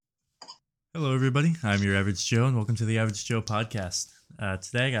Hello, everybody. I'm your average Joe, and welcome to the Average Joe podcast.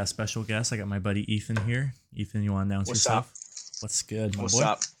 Today, I got a special guest. I got my buddy Ethan here. Ethan, you want to announce What's yourself? up? What's good, my What's boy?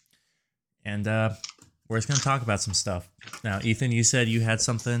 up? And we're just going to talk about some stuff. Now, Ethan, you said you had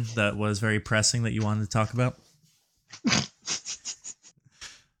something that was very pressing that you wanted to talk about.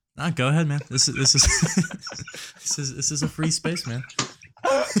 Go ahead, man. This is this is a free space, man.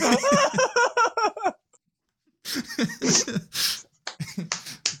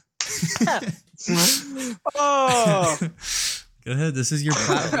 Oh, Go ahead. This is your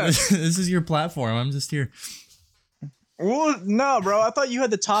this is your platform. I'm just here. well, no, bro. I thought you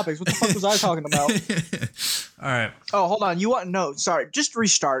had the topics. What the fuck was I talking about? All right. Oh, hold on. You want no? Sorry. Just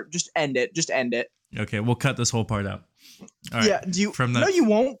restart. Just end it. Just end it. Okay, we'll cut this whole part out. All right. Yeah. Do you? From the- No, you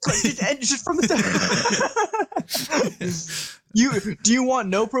won't. Just end just from the. Do you want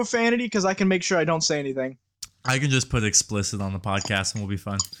no profanity? Because I can make sure I don't say anything. I can just put explicit on the podcast and we'll be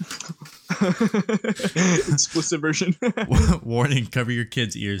fine. Explicit version. Warning: cover your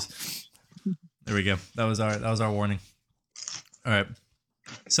kids' ears. There we go. That was our warning. All right.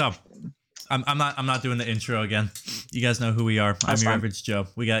 So, I'm not doing the intro again. You guys know who we are. I'm your average Joe.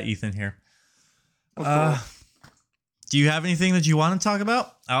 We got Ethan here. Do you have anything that you want to talk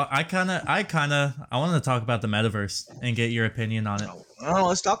about? I wanted to talk about the Metaverse and get your opinion on it. Oh,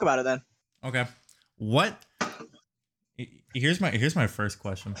 let's talk about it then. Okay. Here's my first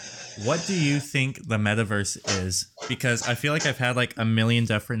question. What do you think the Metaverse is? Because I feel like I've had like a million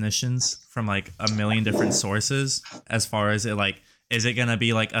definitions from like a million different sources as far as it like, is it going to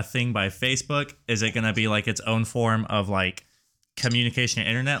be like a thing by Facebook? Is it going to be like its own form of like communication and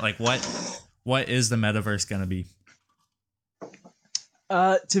internet? Like what is the Metaverse going to be?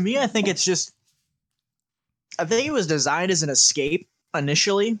 To me, I think it was designed as an escape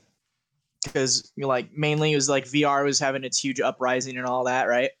initially. Because mainly it was like VR was having its huge uprising and all that,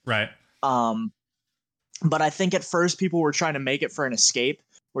 right? Right. But I think at first people were trying to make it for an escape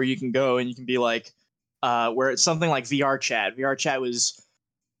where you can go and you can be like, where it's something like VR chat. VR chat was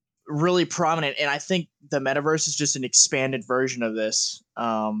really prominent, and I think the Metaverse is just an expanded version of this.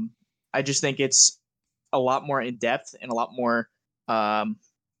 I just think it's a lot more in depth and a lot more. Let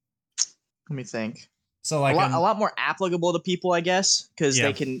me think. So like a lot more applicable to people, I guess, because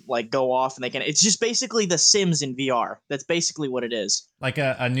they can like go off and they can. It's just basically The Sims in VR. That's basically what it is. Like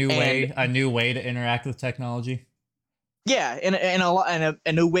a new way to interact with technology. Yeah, and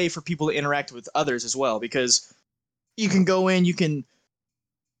a new way for people to interact with others as well, because you can go in, you can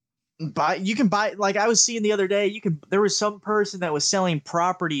buy. Like I was seeing the other day, there was some person that was selling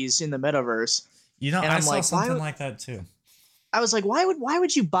properties in the Metaverse. You know, I saw something like that too. I was like, why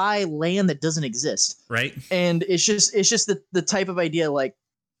would you buy land that doesn't exist? Right. And it's just the type of idea, like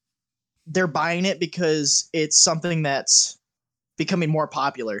they're buying it because it's something that's becoming more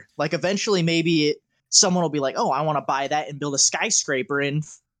popular. Like eventually maybe someone will be like, oh, I want to buy that and build a skyscraper in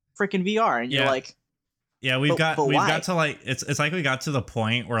freaking VR. And you're like, yeah, we've got to like, it's like we got to the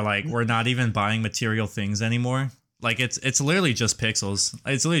point where like, we're not even buying material things anymore. Like it's literally just pixels.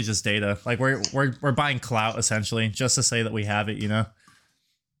 It's literally just data. Like we're buying clout essentially just to say that we have it, you know?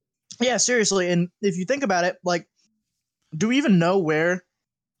 Yeah, seriously. And if you think about it, like, do we even know where?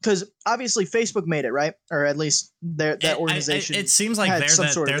 Because obviously Facebook made it, right? Or at least that organization. It seems like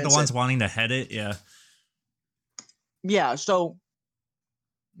they're the ones wanting to head it. Yeah. Yeah. So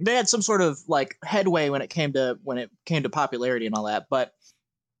they had some sort of like headway when it came to popularity and all that. But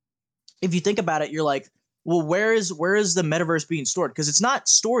if you think about it, you're like, well, where is the Metaverse being stored? Because it's not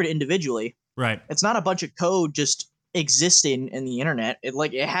stored individually. Right. It's not a bunch of code just existing in the internet. It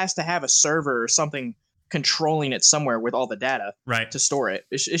has to have a server or something controlling it somewhere with all the data to store it.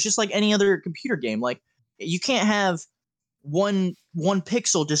 It's just like any other computer game. Like you can't have one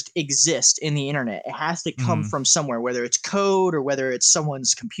pixel just exist in the internet. It has to come from somewhere, whether it's code or whether it's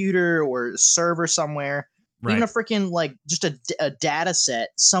someone's computer or a server somewhere. Right. Even a freaking like just a data set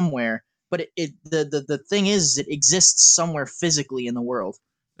somewhere. But the thing is, it exists somewhere physically in the world,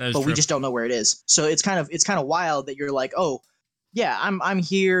 but we just don't know where it is. So it's kind of wild that you're like, oh, yeah, I'm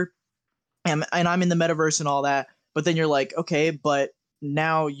here, and I'm in the Metaverse and all that. But then you're like, okay, but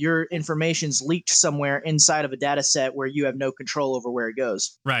now your information's leaked somewhere inside of a data set where you have no control over where it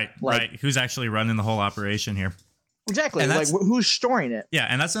goes. Right, right. Who's actually running the whole operation here? Exactly. Like who's storing it? Yeah,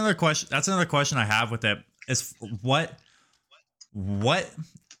 and that's another question. That's another question I have with it is what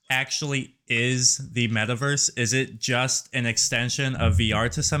actually is the Metaverse? Is it just an extension of VR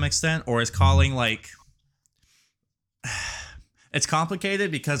to some extent, or is calling like it's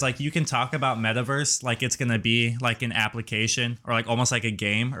complicated because like you can talk about Metaverse like it's going to be like an application or like almost like a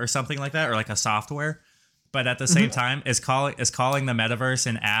game or something like that, or like a software, But at the same time, is calling the metaverse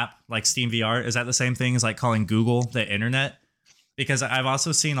an app like Steam VR, is that the same thing as like calling Google the internet? Because I've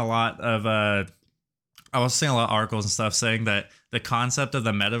also seen a lot of articles and stuff saying that the concept of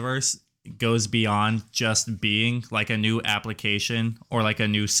the metaverse goes beyond just being like a new application or like a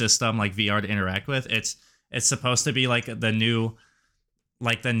new system like VR to interact with. It's supposed to be like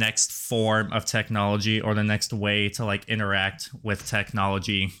the next form of technology or the next way to like interact with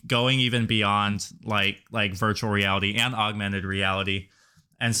technology, going even beyond like virtual reality and augmented reality.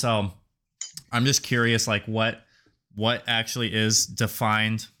 And so I'm just curious, like what actually is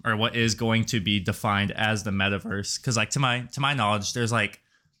defined, or what is going to be defined as the metaverse? Because like to my knowledge, there's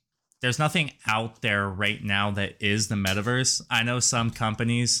nothing out there right now that is the metaverse. I know some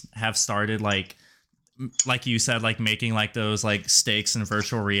companies have started like you said, like making like those like stakes in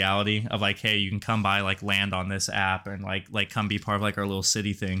virtual reality of like, hey, you can come by, like land on this app and like come be part of like our little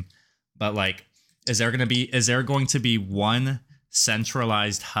city thing. But like, is there going to be one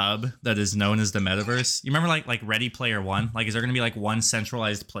centralized hub that is known as the metaverse? You remember like Ready Player One? Like, is there going to be like one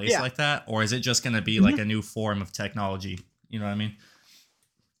centralized place like that? Or is it just going to be like a new form of technology? You know what I mean?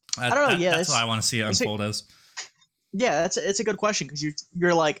 I don't know. That's what I want to see it unfold as. Yeah, it's a good question, because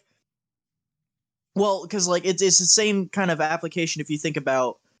you're like, well, because like it's the same kind of application if you think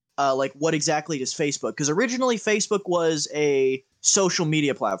about like what exactly is Facebook? Because originally Facebook was a social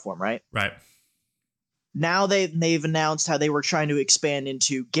media platform, right? Right. Now they've announced how they were trying to expand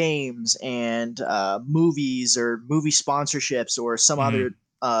into games and movies or movie sponsorships or some other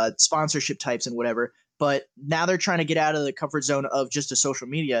sponsorship types and whatever. But now they're trying to get out of the comfort zone of just a social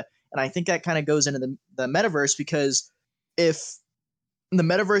media. And I think that kind of goes into the metaverse, because if the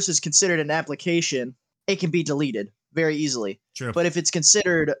metaverse is considered an application, it can be deleted very easily. True. But if it's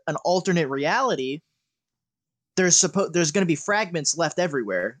considered an alternate reality, there's going to be fragments left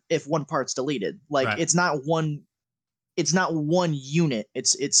everywhere if one part's deleted. Like it's not one unit.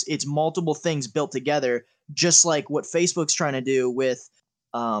 It's multiple things built together, just like what Facebook's trying to do with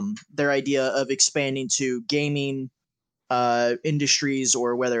their idea of expanding to gaming industries,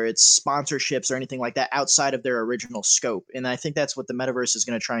 or whether it's sponsorships or anything like that outside of their original scope. And I think that's what the metaverse is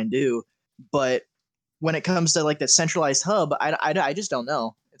going to try and do. But when it comes to like the centralized hub, I just don't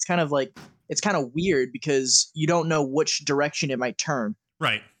know. It's kind of weird, because you don't know which direction it might turn.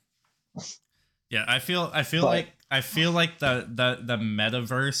 Right. Yeah, I feel like the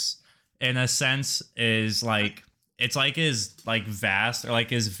metaverse in a sense is like, it's like is like vast or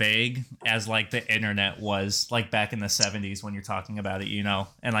like as vague as like the internet was like back in the 70s when you're talking about it, you know,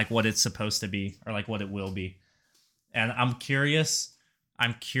 and like what it's supposed to be or like what it will be. And I'm curious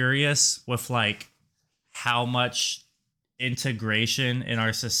with like how much integration in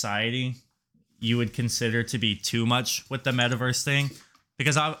our society you would consider to be too much with the metaverse thing,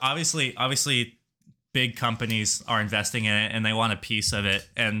 because obviously big companies are investing in it and they want a piece of it,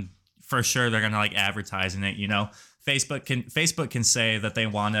 and for sure they're gonna like advertise in it, you know. Facebook can say that they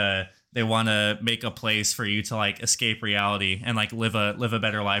want to make a place for you to like escape reality and like live a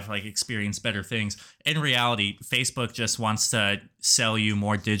better life, like experience better things. In reality, Facebook just wants to sell you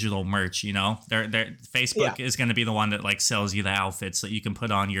more digital merch, you know. Facebook is going to be the one that like sells you the outfits that you can put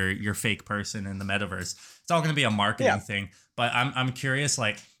on your fake person in the metaverse. It's all going to be a marketing thing. But I'm curious,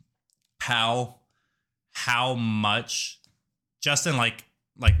 like how much, just in like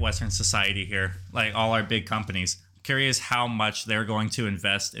Western society here, like all our big companies, curious how much they're going to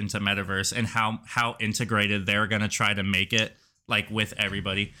invest into metaverse and how integrated they're going to try to make it like with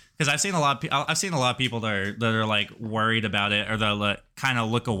everybody. Because I've seen a lot of people that are like worried about it, or they'll kind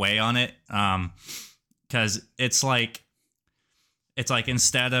of look away on it, because it's like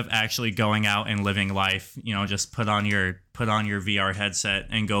instead of actually going out and living life, you know, just put on your VR headset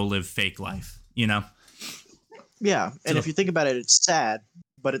and go live fake life, you know. Yeah, and if you think about it, it's sad,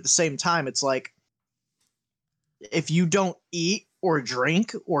 but at the same time, it's like, if you don't eat or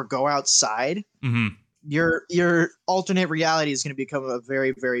drink or go outside, your alternate reality is going to become a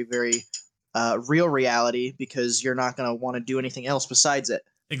very, very, very real reality, because you're not going to want to do anything else besides it.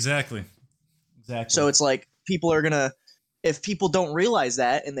 Exactly. So it's like, people are going to, if people don't realize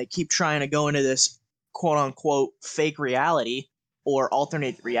that and they keep trying to go into this quote unquote fake reality or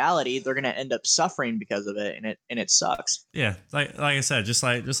alternate reality, they're going to end up suffering because of it, and it sucks. Yeah, like I said, just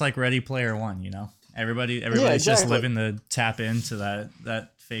like Ready Player One, you know. Everybody's just living to tap into that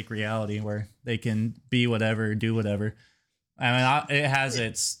fake reality where they can be whatever, do whatever. I mean, it has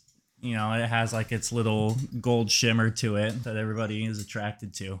its, you know, it has like its little gold shimmer to it that everybody is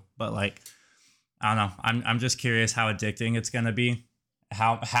attracted to. But like, I don't know. I'm just curious how addicting it's gonna be.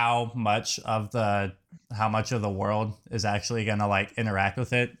 How much of the world is actually gonna like interact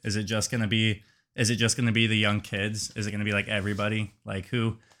with it? Is it just gonna be Is it just going to be the young kids? Is it going to be like everybody? Like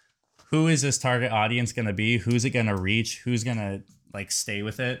who is this target audience going to be? Who's it going to reach? Who's going to like stay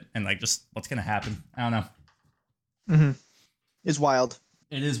with it? And like just what's going to happen? I don't know. Mm-hmm. It's wild.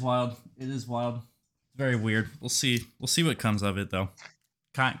 It is wild. It is wild. Very weird. We'll see. We'll see what comes of it though.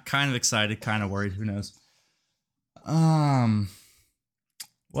 Kind of excited, kind of worried. Who knows?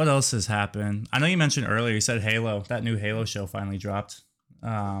 What else has happened? I know you mentioned earlier. You said Halo. That new Halo show finally dropped.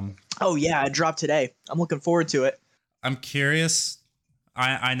 Oh yeah, it dropped today. I'm looking forward to it. I'm curious.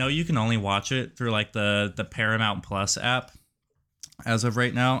 I know you can only watch it through like the Paramount Plus app as of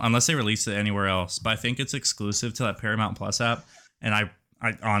right now, unless they release it anywhere else. But I think it's exclusive to that Paramount Plus app, and I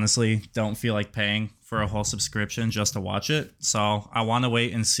honestly don't feel like paying for a whole subscription just to watch it. So I want to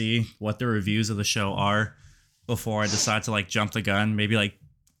wait and see what the reviews of the show are before I decide to like jump the gun. Maybe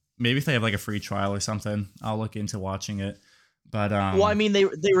if they have like a free trial or something, I'll look into watching it. But well, I mean, they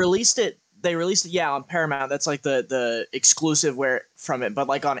released it. They released it, yeah, on Paramount. That's like the exclusive where from it. But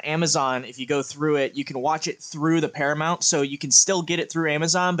like on Amazon, if you go through it, you can watch it through the Paramount. So you can still get it through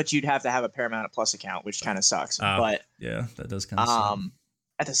Amazon, but you'd have to have a Paramount Plus account, which kind of sucks. But yeah, that does kind of suck.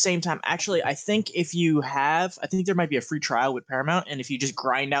 At the same time, actually, I think there might be a free trial with Paramount, and if you just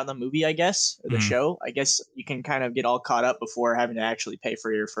grind out the movie, I guess, or the show, I guess you can kind of get all caught up before having to actually pay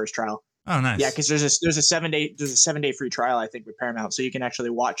for your first trial. Oh, nice. Yeah, because there's a 7-day free trial, I think, with Paramount, so you can actually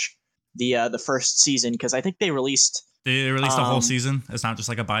watch the first season, because I think they released the whole season. It's not just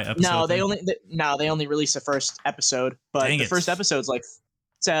like a by episode. No, they only released the first episode, but the first episode's like.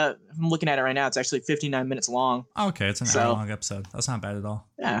 I'm looking at it right now. It's actually 59 minutes long. Oh, okay, it's an hour-long episode. That's not bad at all.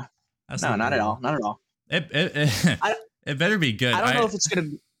 Yeah, not at all. Not at all. It better be good. I don't know if it's gonna.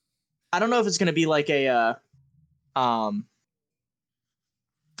 I don't know if it's gonna be like a. I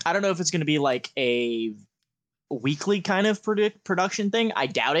don't know if it's gonna be like a weekly kind of production thing. I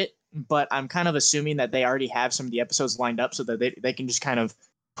doubt it, but I'm kind of assuming that they already have some of the episodes lined up so that they can just kind of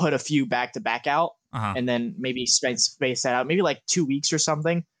put a few back to back out. And then maybe space that out, maybe like 2 weeks or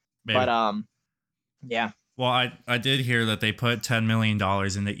something. Maybe. But yeah. Well, I did hear that they put $10 million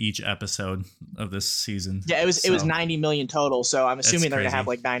into each episode of this season. Yeah, it was 90 million total. So I'm assuming they're gonna have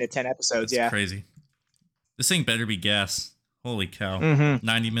like 9 to 10 episodes. That's crazy. This thing better be gas. Holy cow!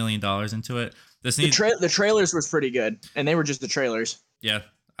 $90 million into it. The trailers was pretty good, and they were just the trailers. Yeah,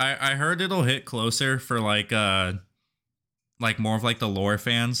 I heard it'll hit closer for like more of like the lore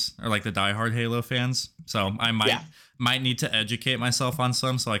fans or like the diehard Halo fans. So I might need to educate myself on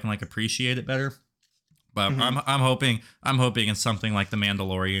some so I can like appreciate it better. But I'm hoping it's something like the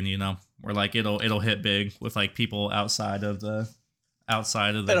Mandalorian, you know, where like it'll hit big with like people outside of the Halo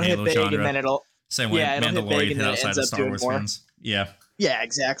genre. And then it'll Mandalorian hit outside of Star Wars fans. Yeah. Yeah,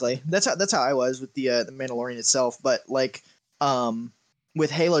 exactly. That's how I was with the Mandalorian itself. But like with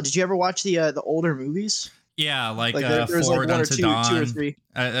Halo, did you ever watch the older movies? Yeah, like Forward like Unto Dawn. 2 or 3.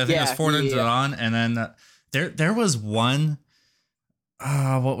 I think it was Forward Unto Dawn, and then there was one.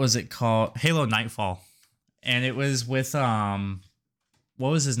 What was it called? Halo Nightfall, and it was with what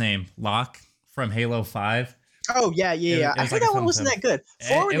was his name? Locke from Halo 5. Oh yeah. I heard that one wasn't that good.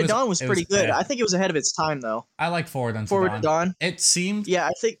 Forward to Dawn was pretty good. I think it was ahead of its time though. I like Forward Unto Dawn. It seemed. Yeah,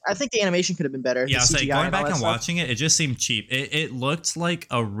 I think the animation could have been better. Yeah, I was like going back and watching it just seemed cheap. It looked like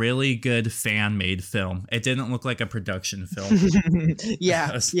a really good fan made film. It didn't look like a production film. I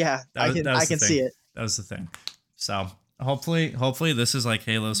can see it. That was the thing. So hopefully this is like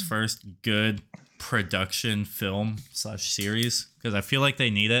Halo's first good production film / series, because I feel like they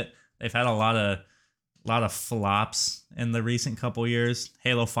need it. They've had a lot of flops in the recent couple years.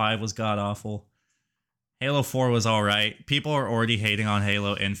 Halo 5 was god awful. Halo 4 was all right. People are already hating on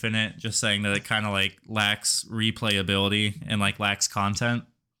Halo Infinite, just saying that it kind of like lacks replayability and like lacks content.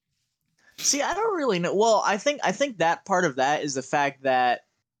 See, I don't really know. Well, I think that part of that is the fact that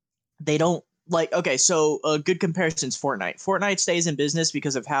they don't like. Okay, so a good comparison is Fortnite. Fortnite stays in business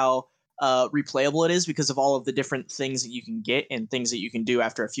because of how replayable it is, because of all of the different things that you can get and things that you can do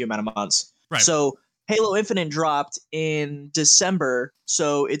after a few amount of months. Right. So Halo Infinite dropped in December,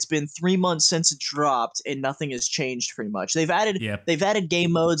 so it's been 3 months since it dropped, and nothing has changed pretty much. They've added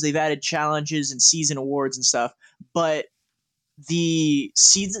game modes, they've added challenges and season awards and stuff, but the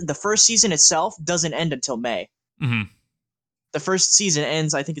first season itself doesn't end until May. Mm-hmm. The first season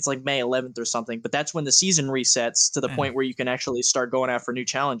ends, I think it's like May 11th or something, but that's when the season resets to the point where you can actually start going out for new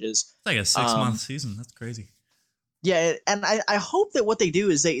challenges. It's like a 6-month season. That's crazy. Yeah, and I hope that what they do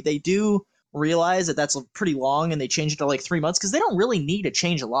is they do realize that that's pretty long and they change it to like 3 months, because they don't really need to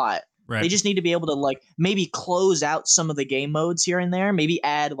change a lot. Right. They just need to be able to like maybe close out some of the game modes here and there, maybe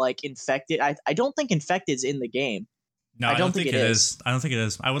add like Infected. I don't think Infected's in the game. No, I don't think it is. I don't think it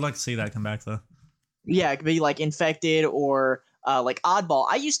is. I would like to see that come back though. Yeah, it could be like infected or like oddball.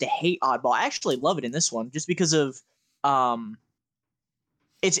 I used to hate oddball. I actually love it in this one just because of um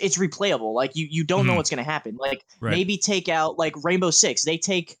it's replayable. Like you don't know what's going to happen. Like maybe take out like Rainbow Six. They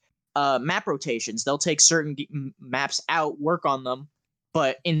take map rotations. They'll take certain maps out, work on them,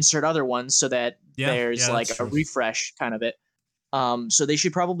 but insert other ones so that there's like a refresh kind of it. So they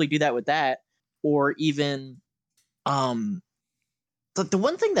should probably do that with that, or even the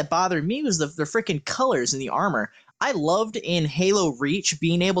one thing that bothered me was the freaking colors in the armor. I loved in Halo Reach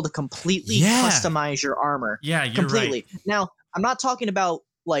being able to completely customize your armor. Yeah, you're completely. right. Now, I'm not talking about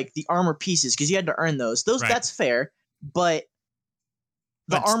like the armor pieces because you had to earn those. That's fair, but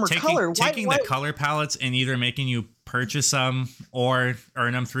the armor color, taking the color palettes and either making you purchase them or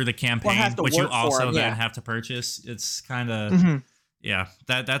earn them through the campaign, which you also then have to purchase. It's kind of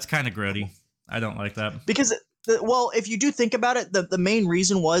that's kind of grody. I don't like that because well, if you do think about it, the main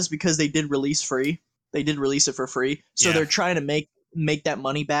reason was because they did release free. They did release it for free, so they're trying to make that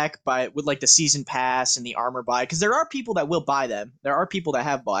money back with like the season pass and the armor buy, because there are people that will buy them. There are people that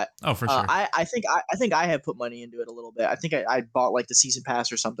have bought. Oh, for sure. I think I have put money into it a little bit. I think I bought like the season pass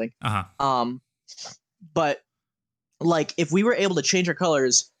or something. But like if we were able to change our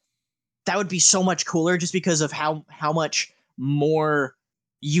colors, that would be so much cooler just because of how much more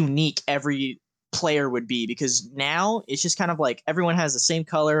unique every player would be, because now it's just kind of like everyone has the same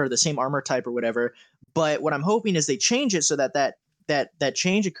color or the same armor type or whatever. But what I'm hoping is they change it so that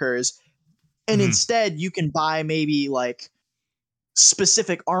change occurs, and instead you can buy maybe like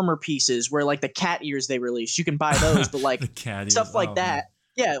specific armor pieces where like the cat ears they release, you can buy those, but like stuff like that. Man.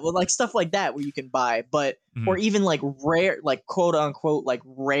 Yeah, well, like stuff like that where you can buy, but or even like rare, like quote unquote, like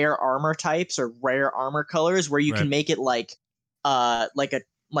rare armor types or rare armor colors where you can make it like a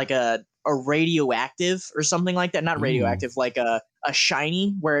radioactive or something like that. Not radioactive, like a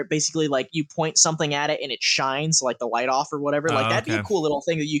shiny, where it basically like you point something at it and it shines like the light off or whatever. Like that'd be a cool little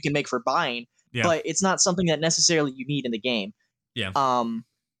thing that you can make for buying, but it's not something that necessarily you need in the game. Yeah.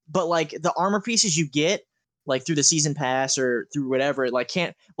 But like the armor pieces you get like through the season pass or through whatever, like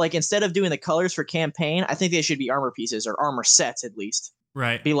can't like instead of doing the colors for campaign, I think they should be armor pieces or armor sets at least.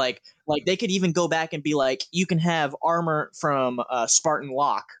 Right. Be like they could even go back and be like, you can have armor from Spartan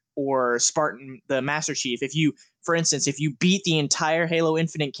Locke or Spartan the Master Chief. If you, for instance, if you beat the entire Halo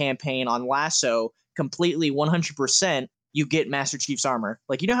Infinite campaign on Lasso completely 100%, you get Master Chief's armor.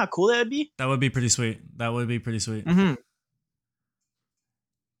 Like, you know how cool that would be? That would be pretty sweet. Mm-hmm.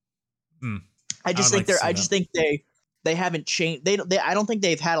 I just think they haven't changed. I don't think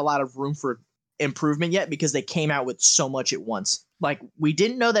they've had a lot of room for improvement yet because they came out with so much at once. Like, we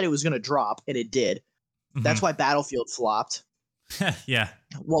didn't know that it was going to drop, and it did. That's why Battlefield flopped. Yeah.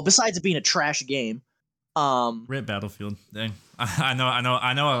 Well, besides it being a trash game. Rip Battlefield. Dang. I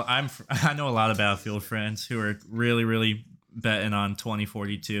know a lot of Battlefield friends who are really, really betting on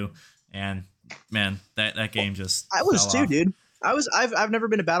 2042, and man, that game just I was too, dude. I've never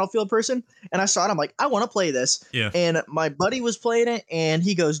been a Battlefield person, and I saw it. I'm like, I want to play this. Yeah. And my buddy was playing it, and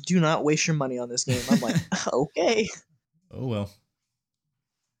he goes, "Do not waste your money on this game." I'm like, okay. Oh well.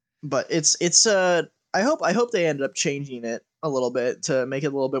 But it's I hope they ended up changing it a little bit to make it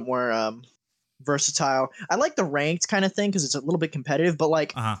a little bit more versatile. I like the ranked kind of thing because it's a little bit competitive. But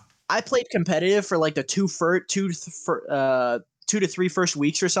like, I played competitive for like the 2 to 3 first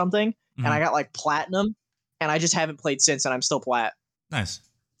weeks or something, and I got like platinum. And I just haven't played since, and I'm still plat. Nice.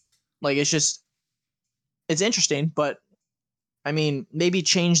 Like, it's interesting, but I mean, maybe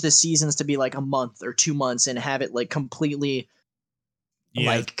change the seasons to be like a month or 2 months and have it like completely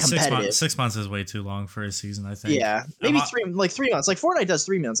like competitive. 6 months is way too long for a season, I think. Yeah, maybe 3 months. Like Fortnite does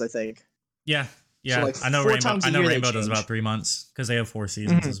 3 months, I think. Yeah. So like I know Rainbow does about 3 months because they have 4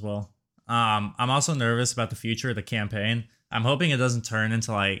 seasons as well. I'm also nervous about the future of the campaign. I'm hoping it doesn't turn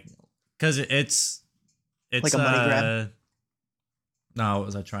into like, because it's like a money grab. No, what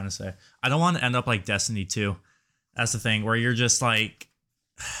was I trying to say? I don't want to end up like Destiny 2. That's the thing, where you're just like,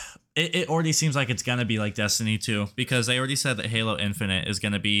 it already seems like it's gonna be like Destiny 2 because they already said that Halo Infinite is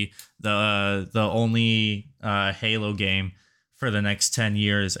gonna be the only Halo game for the next 10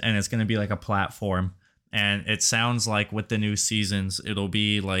 years, and it's gonna be like a platform. And it sounds like with the new seasons, it'll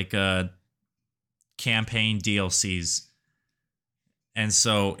be like campaign DLCs. And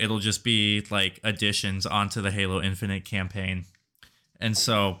so it'll just be like additions onto the Halo Infinite campaign. And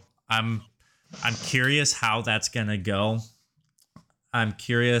so I'm curious how that's going to go. I'm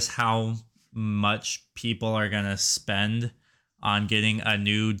curious how much people are going to spend on getting a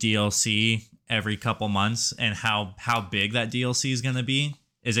new DLC every couple months and how big that DLC is going to be.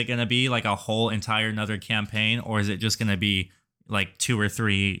 Is it going to be like a whole entire another campaign, or is it just going to be like 2 or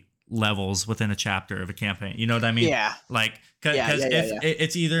 3 levels within a chapter of a campaign. You know what I mean? Yeah. Like, because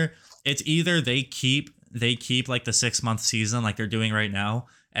it's either they keep like the 6-month season like they're doing right now,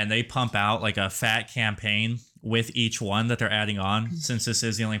 and they pump out like a fat campaign with each one that they're adding on, since this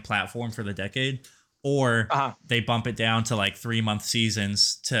is the only platform for the decade, or they bump it down to like 3-month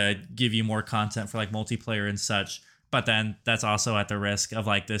seasons to give you more content for like multiplayer and such. But then that's also at the risk of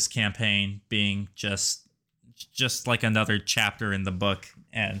like this campaign being just like another chapter in the book.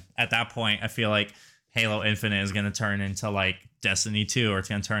 And at that point, I feel like Halo Infinite is going to turn into like Destiny 2, or it's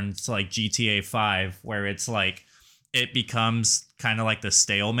going to turn into like GTA 5, where it's like it becomes kind of like the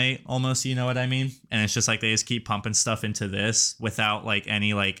stalemate almost, you know what I mean? And it's just like they just keep pumping stuff into this without like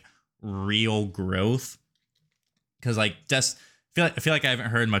any like real growth. Because like I feel like I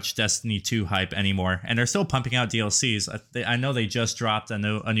haven't heard much Destiny 2 hype anymore, and they're still pumping out DLCs. I know they just dropped a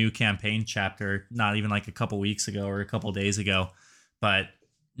new campaign chapter not even like a couple weeks ago or a couple days ago, but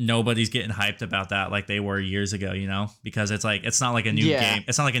nobody's getting hyped about that like they were years ago, you know, because it's like it's not like a new game.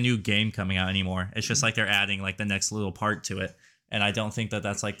 It's not like a new game coming out anymore. It's just like they're adding like the next little part to it, and I don't think that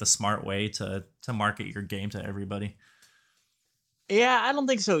that's like the smart way to market your game to everybody. Yeah, I don't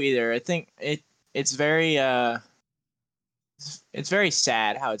think so either. I think it's very it's very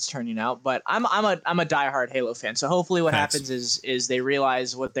sad how it's turning out, but I'm a diehard Halo fan. So hopefully what happens is they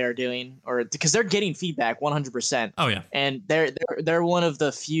realize what they're doing, or because they're getting feedback 100%. Oh yeah. And they're one of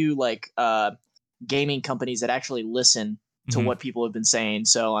the few like gaming companies that actually listen to what people have been saying.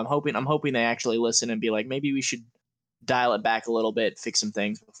 So I'm hoping they actually listen and be like, maybe we should dial it back a little bit, fix some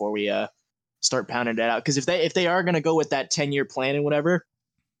things before we start pounding it out. Because if they are going to go with that 10-year plan and whatever,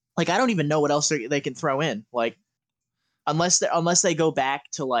 like I don't even know what else they can throw in. Like unless they go back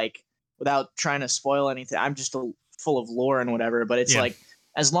to like, without trying to spoil anything, I'm just full of lore and whatever, but it's like,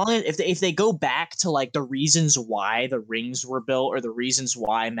 as long as if they go back to like the reasons why the rings were built, or the reasons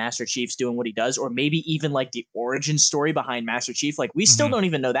why Master Chief's doing what he does, or maybe even like the origin story behind Master Chief, like we still don't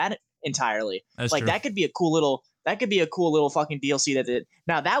even know that entirely. That's like true. that could be a cool little fucking DLC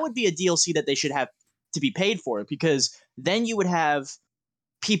now that would be a DLC that they should have to be paid for, because then you would have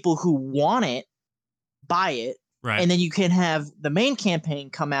people who want it buy it, right? And then you can have the main campaign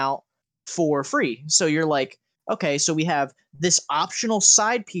come out for free. So you're like, okay, so we have this optional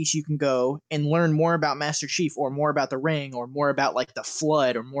side piece you can go and learn more about Master Chief, or more about the ring, or more about like the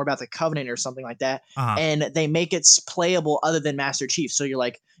Flood, or more about the Covenant, or something like that. And they make it playable other than Master Chief. So you're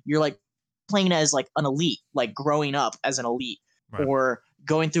like playing as like an elite, like growing up as an elite, or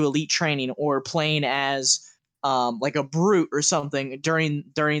going through elite training, or playing as like a brute or something during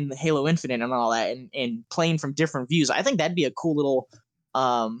the Halo Infinite and all that, and playing from different views. I think that'd be a cool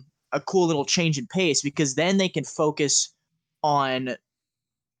little change in pace, because then they can focus on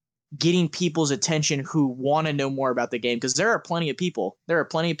getting people's attention who want to know more about the game, because there are plenty of people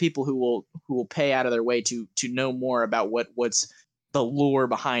who will pay out of their way to know more about what's the lore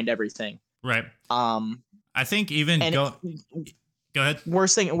behind everything. Right. I think even Go ahead.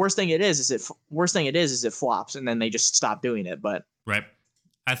 Worst thing it is it flops, and then they just stop doing it. But right,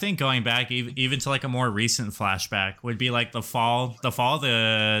 I think going back even to like a more recent flashback would be like the fall of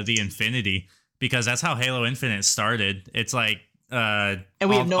the Infinity, because that's how Halo Infinite started. It's like and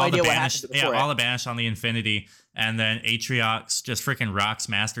we have no idea what happened before. All the banish on the Infinity, and then Atriox just freaking rocks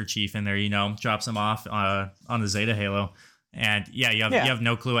Master Chief in there, you know, drops him off on the Zeta Halo, and you have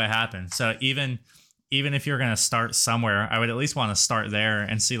no clue what happened. So even if you're going to start somewhere, I would at least want to start there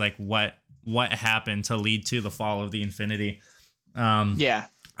and see like what happened to lead to the fall of the Infinity.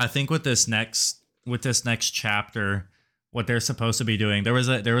 I think with this next chapter, what they're supposed to be doing, there was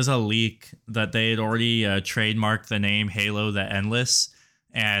a leak that they had already trademarked the name Halo the Endless,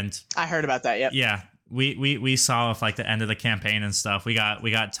 and I heard about that. Yep. Yeah. We saw if like the end of the campaign and stuff, we got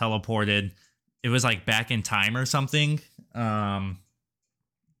teleported. It was like back in time or something.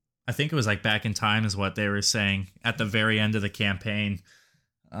 I think it was like back in time is what they were saying at the very end of the campaign.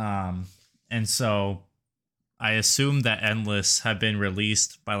 And so I assume that Endless have been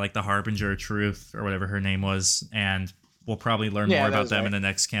released by like the Harbinger of Truth or whatever her name was, and we'll probably learn more about them in the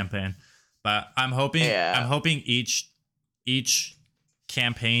next campaign. But I'm hoping each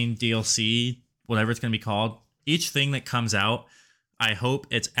campaign DLC, whatever it's going to be called, each thing that comes out, I hope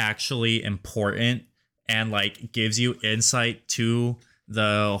it's actually important and like gives you insight to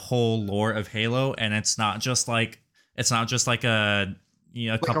the whole lore of Halo, and it's not just like a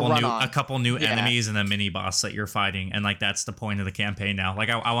couple new enemies and a mini boss that you're fighting, and like that's the point of the campaign now. Like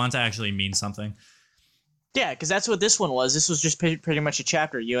I want to actually mean something. Yeah, because that's what this one was. This was just pretty much a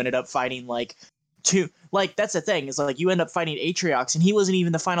chapter. You ended up fighting like two. Like that's the thing, is like you end up fighting Atriox, and he wasn't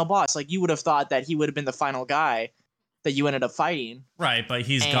even the final boss. Like you would have thought that he would have been the final guy, that you ended up fighting. Right, but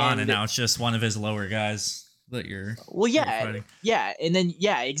he's gone, and now it's just one of his lower guys that you're fighting. Yeah, and then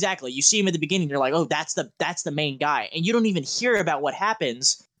exactly. You see him at the beginning, you're like, oh, that's the main guy, and you don't even hear about what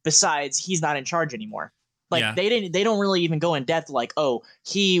happens besides he's not in charge anymore. Like they don't really even go in depth like, oh,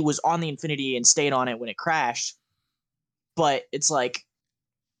 he was on the Infinity and stayed on it when it crashed. But it's like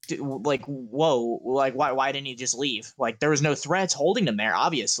whoa, like why didn't he just leave? Like there was no threats holding him there,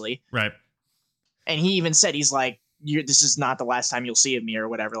 obviously. Right. And he even said he's like, this is not the last time you'll see of me or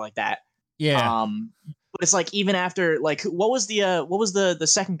whatever like that. Yeah. But it's like even after like what was the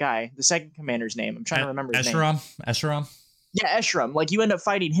second guy, the second commander's name? I'm trying to remember his name. Escharum. Yeah, Escharum. Like you end up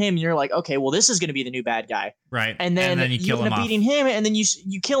fighting him, and you're like, okay, well this is going to be the new bad guy. Right. And then you end up beating him, and then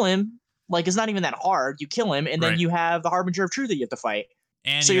you kill him. Like it's not even that hard. You kill him, and then you have the Harbinger of Truth that you have to fight.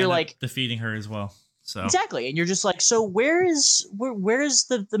 And so you're like defeating her as well. So exactly, and you're just like, so where is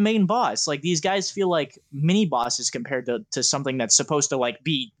the main boss? Like these guys feel like mini bosses compared to something that's supposed to like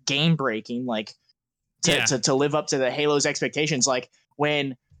be game breaking, like to live up to the Halo's expectations. Like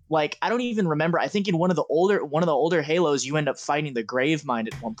when like I don't even remember. I think in one of the older Halos, you end up fighting the Gravemind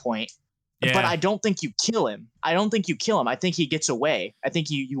at one point. Yeah. But I don't think you kill him. I think he gets away. I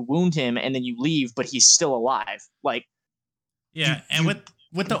think you wound him and then you leave, but he's still alive. Like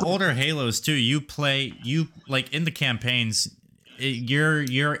with the older Halos too, you like in the campaigns,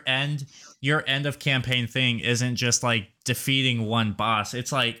 your end of campaign thing isn't just like defeating one boss.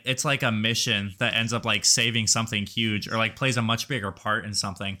 It's like a mission that ends up like saving something huge or like plays a much bigger part in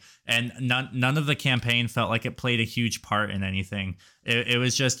something. And none of the campaign felt like it played a huge part in anything. It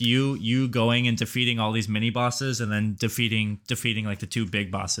was just you going and defeating all these mini bosses and then defeating like the two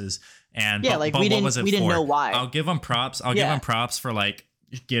big bosses. And but we didn't know why. I'll give them props. Give them props for like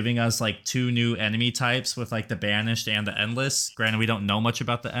giving us like two new enemy types with like the Banished and the Endless. Granted, we don't know much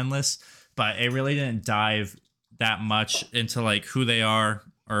about the Endless, but it really didn't dive that much into like who they are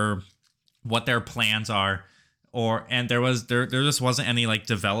or what their plans are, and there just wasn't any like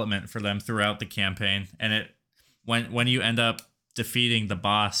development for them throughout the campaign. And it when you end up defeating the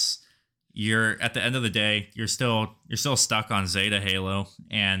boss, you're at the end of the day you're still stuck on Zeta Halo,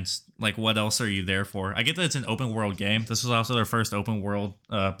 and like what else are you there for? I get that it's an open world game. This was also their first open world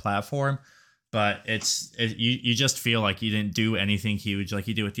platform, but you just feel like you didn't do anything huge like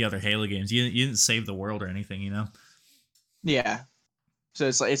you do with the other Halo games. You didn't save the world or anything, you know? Yeah. So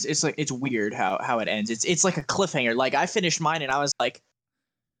it's weird how it ends. It's like a cliffhanger. Like I finished mine and I was like,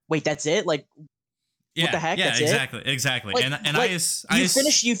 wait, that's it? Like what the heck? Yeah, that's exactly. Like, and like,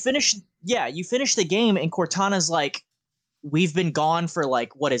 you finish the game and Cortana's like, we've been gone for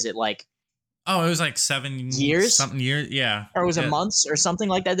like, what is it, like it was like 7 years, yeah, or was it months or something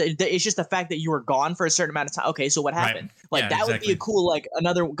like that. It's just the fact that you were gone for a certain amount of time. Okay, so what happened? Right. Like that would be a cool, like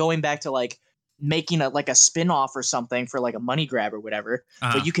another going back to like making a spin-off or something for like a money grab or whatever.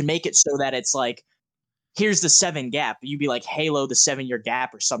 But you can make it so that it's like, here's the 7 gap. You'd be like Halo the 7-year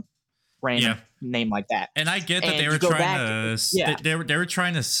gap or some random name like that. And I get that they were trying to they were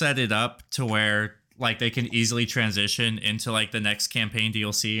trying to set it up to where like they can easily transition into like the next campaign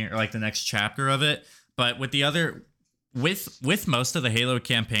DLC or like the next chapter of it. But with the other with most of the Halo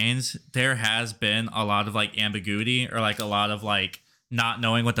campaigns, there has been a lot of like ambiguity or like a lot of like not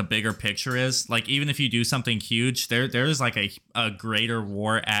knowing what the bigger picture is. Like even if you do something huge, there's like a greater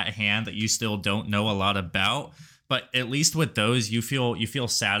war at hand that you still don't know a lot about. But at least with those, you feel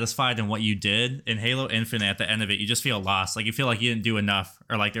satisfied in what you did. In Halo Infinite, at the end of it, you just feel lost. Like you feel like you didn't do enough,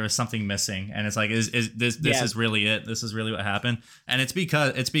 or like there was something missing. And it's like, is this is really it? This is really what happened. And it's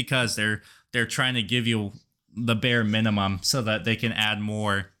because they're trying to give you the bare minimum so that they can add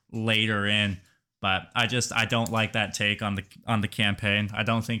more later in. But I don't like that take on the campaign. I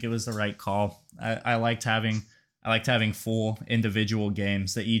don't think it was the right call. I liked having full individual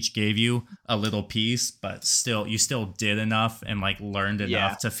games that each gave you a little piece, but you still did enough and like learned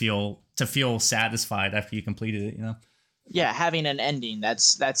enough to feel satisfied after you completed it, you know? Yeah, having an ending.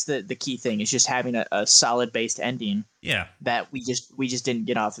 That's the key thing. Is just having a solid based ending. Yeah. That we just didn't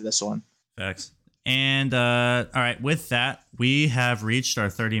get off of this one. Facts. And all right, with that, we have reached our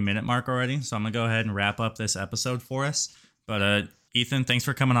 30-minute mark already. So I'm gonna go ahead and wrap up this episode for us. But Ethan, thanks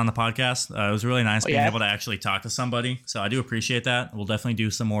for coming on the podcast. It was really nice being able to actually talk to somebody. So I do appreciate that. We'll definitely do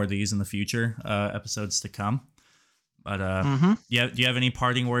some more of these in the future episodes to come. But do you have any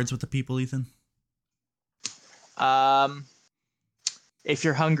parting words with the people, Ethan? If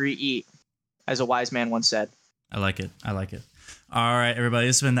you're hungry, eat, as a wise man once said. I like it. All right, everybody.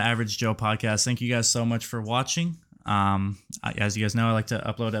 This has been the Average Joe podcast. Thank you guys so much for watching. As you guys know, I like to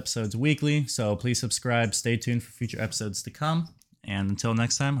upload episodes weekly, so please subscribe. Stay tuned for future episodes to come. And until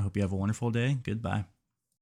next time, I hope you have a wonderful day. Goodbye.